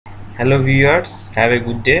Hello viewers, have a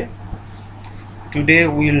good day. Today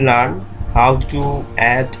we'll learn how to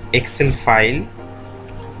add Excel file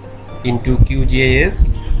into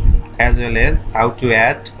QGIS as well as how to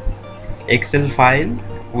add Excel file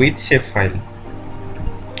with shapefile.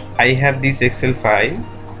 I have this Excel file.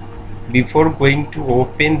 Before going to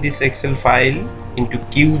open this Excel file into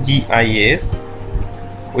QGIS,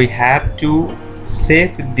 we have to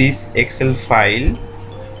save this Excel file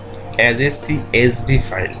as a CSV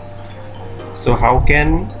file. So how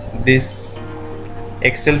can this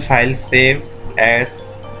Excel file save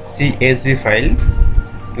as CSV file?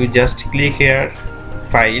 You just click here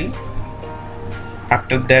file.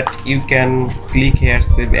 After that you can click here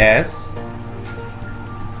save as,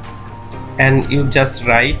 and you just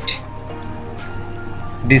write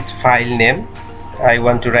this file name. I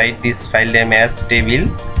want to write this file name as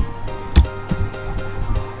table.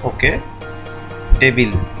 Okay,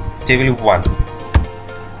 table 1.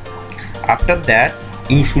 After that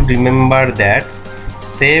you should remember that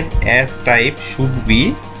save as type should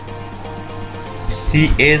be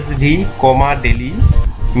CSV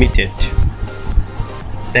delimited.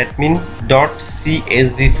 That means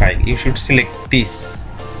 .csv file. You should select this,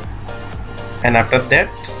 and after that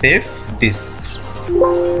save this.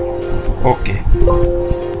 Okay,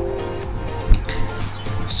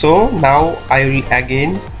 so now I will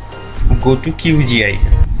again go to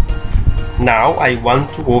QGIS. Now I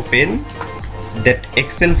want to open that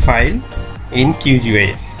Excel file in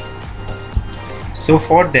QGIS. So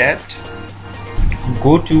for that,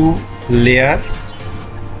 go to layer,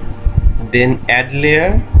 then add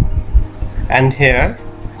layer, and here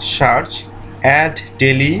search add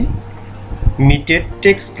delimited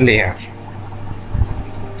text layer.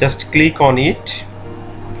 Just click on it.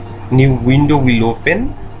 New window will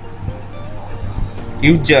open.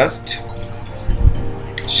 You just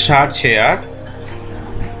search here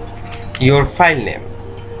your file name.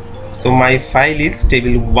 So my file is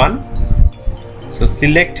table 1. So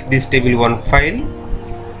select this table 1 file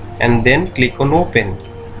and then click on open.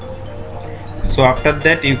 So after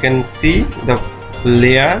that you can see the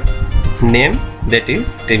layer name, that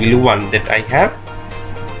is table 1, that I have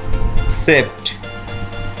saved.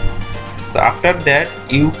 So after that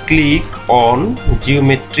you click on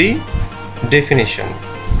geometry definition.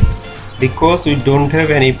 Because we don't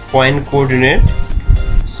have any point coordinate,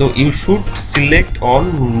 so you should select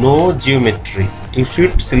on no geometry. You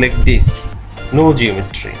should select this, no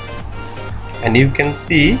geometry, and you can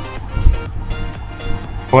see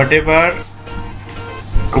whatever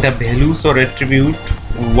the values or attribute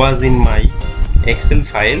was in my Excel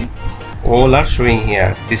file, all are showing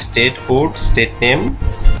here. The state code, state name,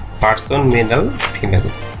 person, male, female.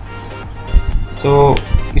 So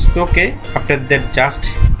it's okay. After that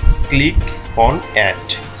just click on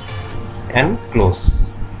add and close.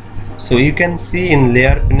 So you can see in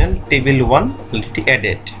layer panel table 1 already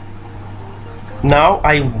added. Now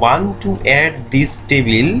I want to add this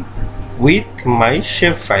table with my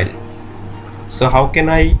shapefile. So how can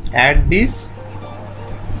I add this?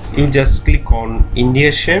 You just click on India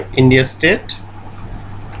shape, India state,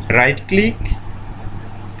 right click,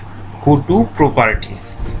 go to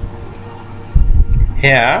properties.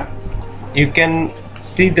 Here you can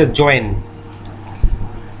see the join.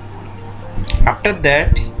 After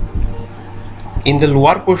that in the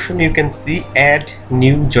lower portion you can see add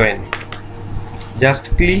new join.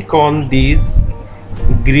 Just click on this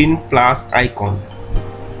green plus icon.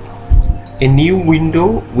 A new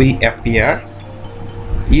window will appear.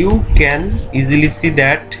 You can easily see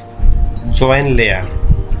that join layer.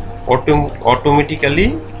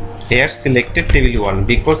 Automatically here selected table 1,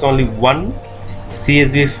 because only one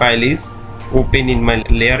CSV file is open in my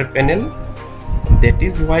layer panel. That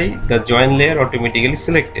is why the join layer automatically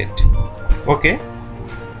selected. Okay,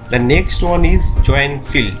 the next one is join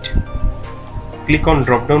field. Click on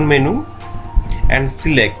drop down menu and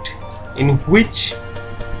select in which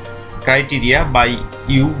criteria by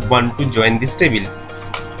you want to join this table.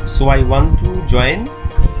 So I want to join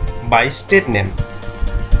by state name.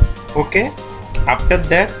 Okay, after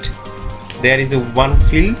that there is a one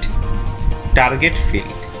field, target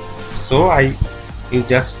field. So you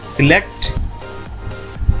just select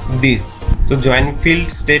this. So join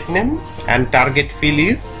field state name and target field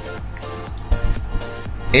is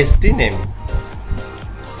ST name.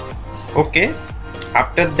 Okay,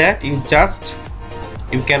 after that you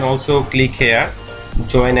can also click here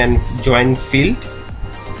join and join field.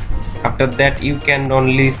 After that you can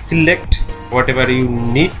only select whatever you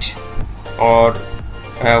need or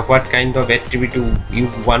what kind of attribute you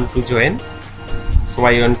want to join. So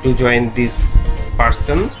I want to join this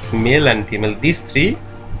persons, male and female, these three.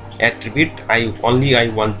 attribute I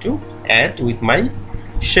want to add with my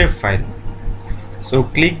shapefile. So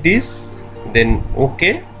click this, then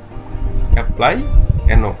OK, apply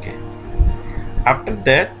and OK. After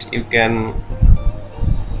that we can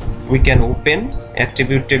open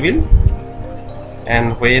attribute table,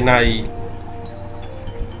 and when I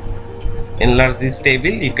enlarge this table,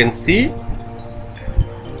 you can see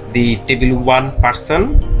the table 1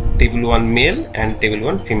 person, table 1 male and table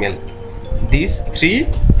 1 female. These three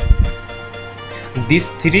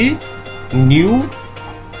new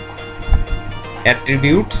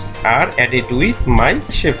attributes are added with my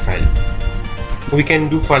shapefile. We can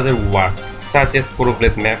do further work such as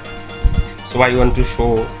photoplate map. So I want to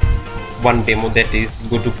show one demo, that is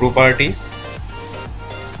go to properties,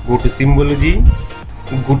 go to symbology,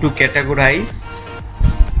 go to categorize,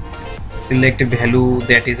 select a value,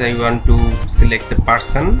 that is I want to select the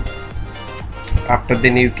person. After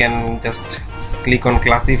then you can just click on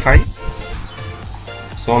classify.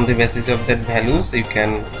 So on the basis of that values you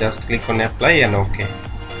can just click on apply and OK.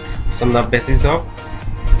 So on the basis of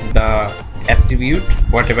the attribute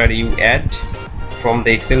whatever you add from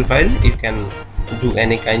the Excel file, you can do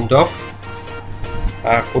any kind of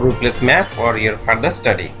photoplate map or your further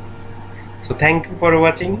study. So thank you for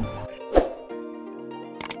watching.